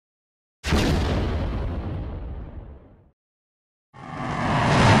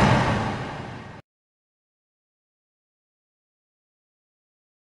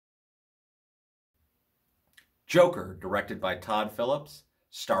Joker, directed by Todd Phillips,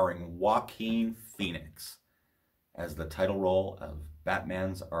 starring Joaquin Phoenix as the title role of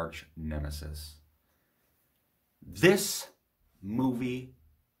Batman's arch nemesis. This movie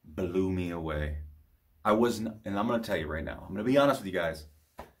blew me away. I wasn't, and I'm going to tell you right now, I'm going to be honest with you guys.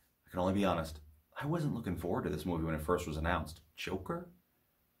 I can only be honest. I wasn't looking forward to this movie when it first was announced. Joker?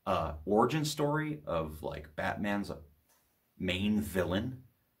 Origin story of like Batman's main villain.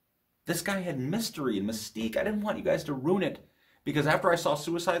 This guy had mystery and mystique. I didn't want you guys to ruin it because after I saw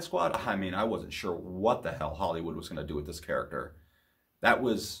Suicide Squad, I wasn't sure what the hell Hollywood was going to do with this character. That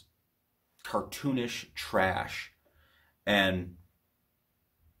was cartoonish trash. And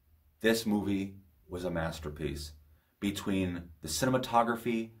this movie was a masterpiece. Between the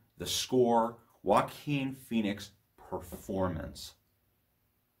cinematography, the score, Joaquin Phoenix performance.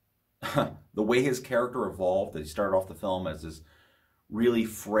 The way his character evolved, that he started off the film as this really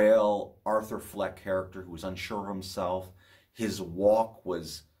frail Arthur Fleck character who was unsure of himself. His walk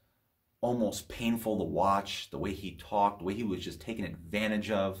was almost painful to watch, the way he talked, the way he was just taken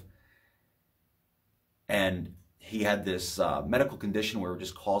advantage of. And he had this medical condition where it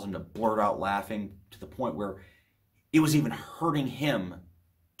just caused him to blurt out laughing to the point where it was even hurting him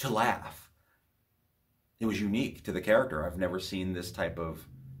to laugh. It was unique to the character. I've never seen this type of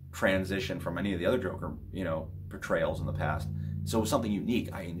transition from any of the other Joker, portrayals in the past. So it was something unique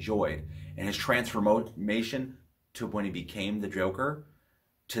I enjoyed. And his transformation to when he became the Joker,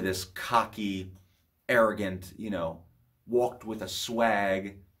 to this cocky, arrogant, walked with a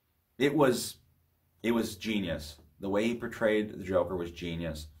swag. It was genius. The way he portrayed the Joker was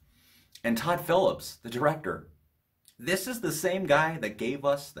genius. And Todd Phillips, the director, this is the same guy that gave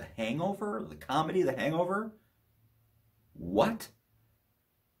us The Hangover, the comedy The Hangover. What?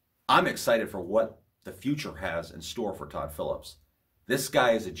 I'm excited for what the future has in store for Todd Phillips. This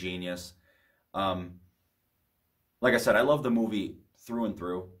guy is a genius. Like I said, I love the movie through and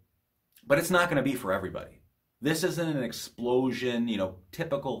through, but it's not going to be for everybody. This isn't an explosion,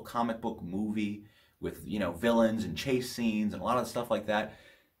 typical comic book movie with, villains and chase scenes and a lot of stuff like that.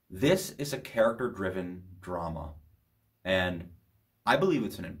 This is a character-driven drama, and I believe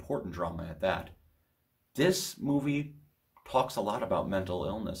it's an important drama at that. This movie talks a lot about mental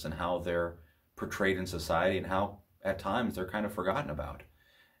illness and how they're portrayed in society and how at times they're kind of forgotten about.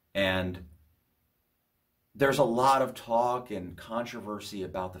 And there's a lot of talk and controversy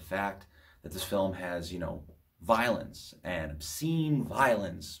about the fact that this film has, violence and obscene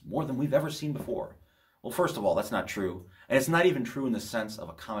violence more than we've ever seen before. Well, first of all, that's not true. And it's not even true in the sense of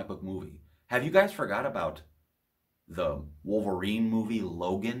a comic book movie. Have you guys forgot about the Wolverine movie,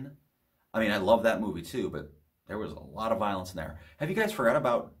 Logan? I mean, I love that movie too, but there was a lot of violence in there. Have you guys forgot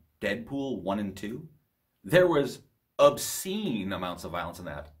about Deadpool 1 and 2? There was obscene amounts of violence in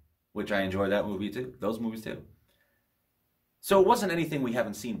that, which I enjoyed that movie too, those movies too. So it wasn't anything we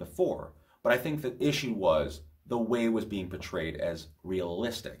haven't seen before, but I think the issue was the way it was being portrayed as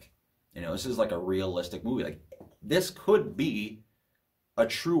realistic. This is like a realistic movie. Like, this could be a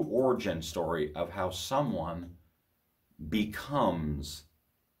true origin story of how someone becomes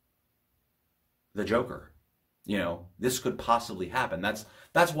the Joker. This could possibly happen.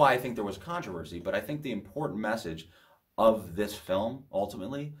 That's why I think there was controversy, but I think the important message of this film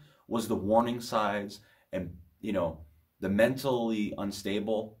ultimately was the warning signs and, the mentally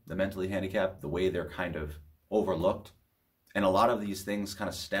unstable, the mentally handicapped, the way they're kind of overlooked. And a lot of these things kind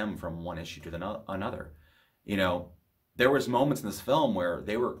of stem from one issue to another. There was moments in this film where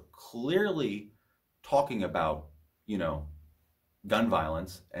they were clearly talking about, gun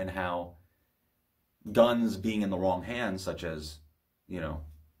violence and how guns being in the wrong hands, such as, the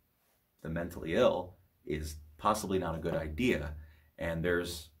mentally ill, is possibly not a good idea. And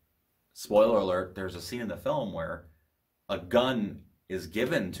spoiler alert, there's a scene in the film where a gun is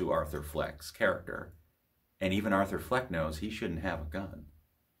given to Arthur Fleck's character, and even Arthur Fleck knows he shouldn't have a gun.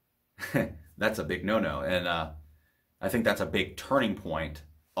 That's a big no-no, and I think that's a big turning point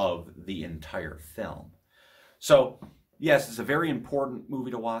of the entire film. So, yes, it's a very important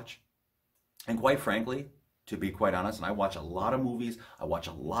movie to watch, and quite frankly, to be quite honest, and I watch a lot of movies, I watch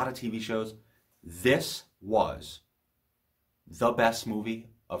a lot of TV shows, this was the best movie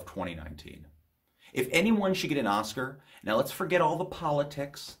of 2019. If anyone should get an Oscar, now let's forget all the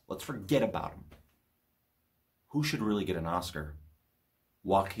politics, let's forget about them. Who should really get an Oscar?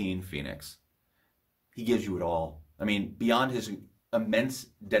 Joaquin Phoenix. He gives you it all. I mean, beyond his immense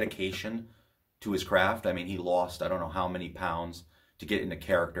dedication to his craft, he lost I don't know how many pounds to get into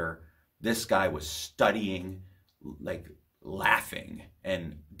character. This guy was studying, like, laughing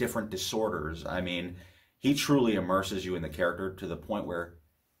and different disorders. He truly immerses you in the character to the point where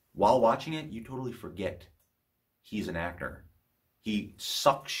while watching it, you totally forget he's an actor. He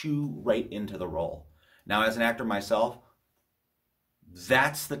sucks you right into the role. Now, as an actor myself,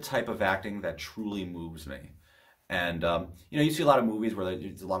 that's the type of acting that truly moves me. And you see a lot of movies where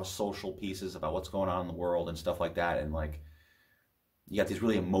there's a lot of social pieces about what's going on in the world and stuff like that, and like you got these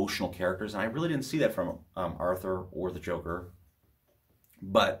really emotional characters, and I really didn't see that from Arthur or the Joker,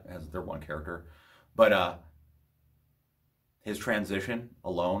 but as their one character, but his transition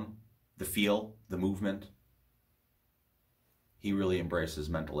alone, the feel, the movement, he really embraces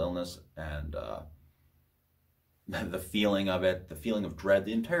mental illness and the feeling of it, the feeling of dread.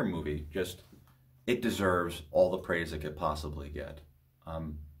 The entire movie just, it deserves all the praise it could possibly get.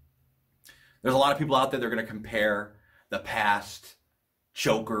 There's a lot of people out there that are going to compare the past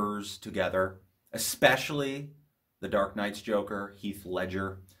Jokers together, especially the Dark Knight's Joker, Heath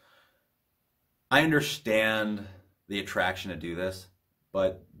Ledger. I understand the attraction to do this,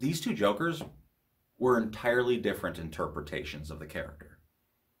 but these two Jokers were entirely different interpretations of the character.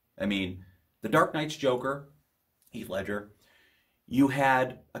 I mean, the Dark Knight's Joker, Heath Ledger, you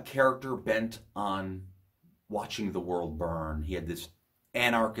had a character bent on watching the world burn. He had this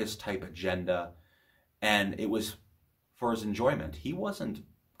anarchist type agenda, and it was for his enjoyment. He wasn't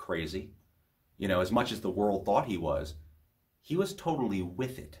crazy. As much as the world thought he was totally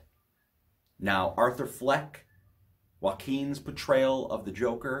with it. Now, Arthur Fleck, Joaquin's portrayal of the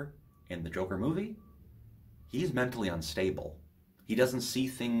Joker in the Joker movie, he's mentally unstable. He doesn't see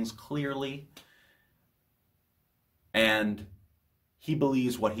things clearly, and he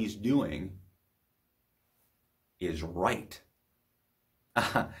believes what he's doing is right.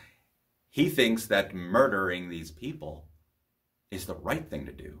 He thinks that murdering these people is the right thing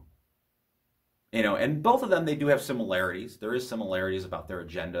to do. And both of them, they do have similarities. There is similarities about their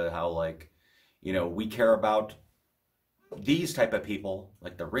agenda, how we care about these type of people,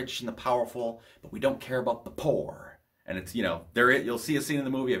 like the rich and the powerful, but we don't care about the poor. And it's, you'll see a scene in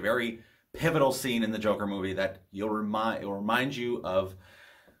the movie, a very pivotal scene in the Joker movie that it'll remind you of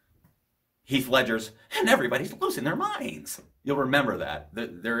Heath Ledger's "and everybody's losing their minds." You'll remember that.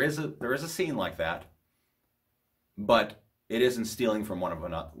 There is a scene like that, but it isn't stealing from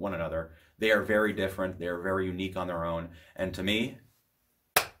one another. They are very different. They are very unique on their own, and to me,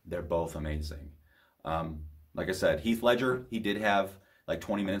 they're both amazing. Like I said, Heath Ledger, he did have like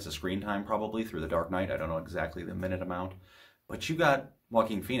 20 minutes of screen time probably through The Dark Knight. I don't know exactly the minute amount, but you got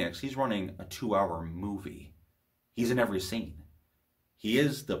Joaquin Phoenix. He's running a 2-hour movie. He's in every scene. He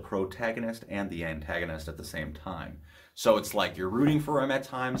is the protagonist and the antagonist at the same time. So it's like you're rooting for him at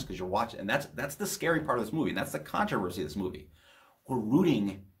times because you're watching, and that's the scary part of this movie, and that's the controversy of this movie. We're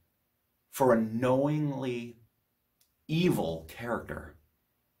rooting for a knowingly evil character.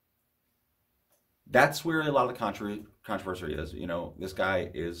 That's where a lot of the controversy is. This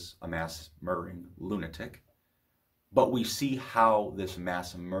guy is a mass murdering lunatic, but we see how this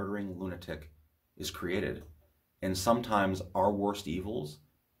mass murdering lunatic is created. And sometimes our worst evils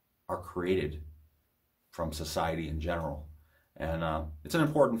are created from society in general. And it's an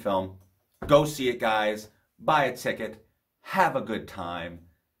important film. Go see it, guys. Buy a ticket. Have a good time.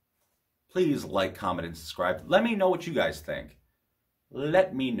 Please like, comment, and subscribe. Let me know what you guys think.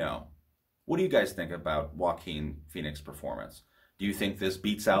 Let me know. What do you guys think about Joaquin Phoenix's performance? Do you think this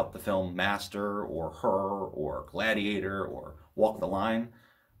beats out the film Master or Her or Gladiator or Walk the Line?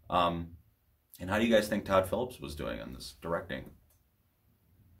 And how do you guys think Todd Phillips was doing on this directing?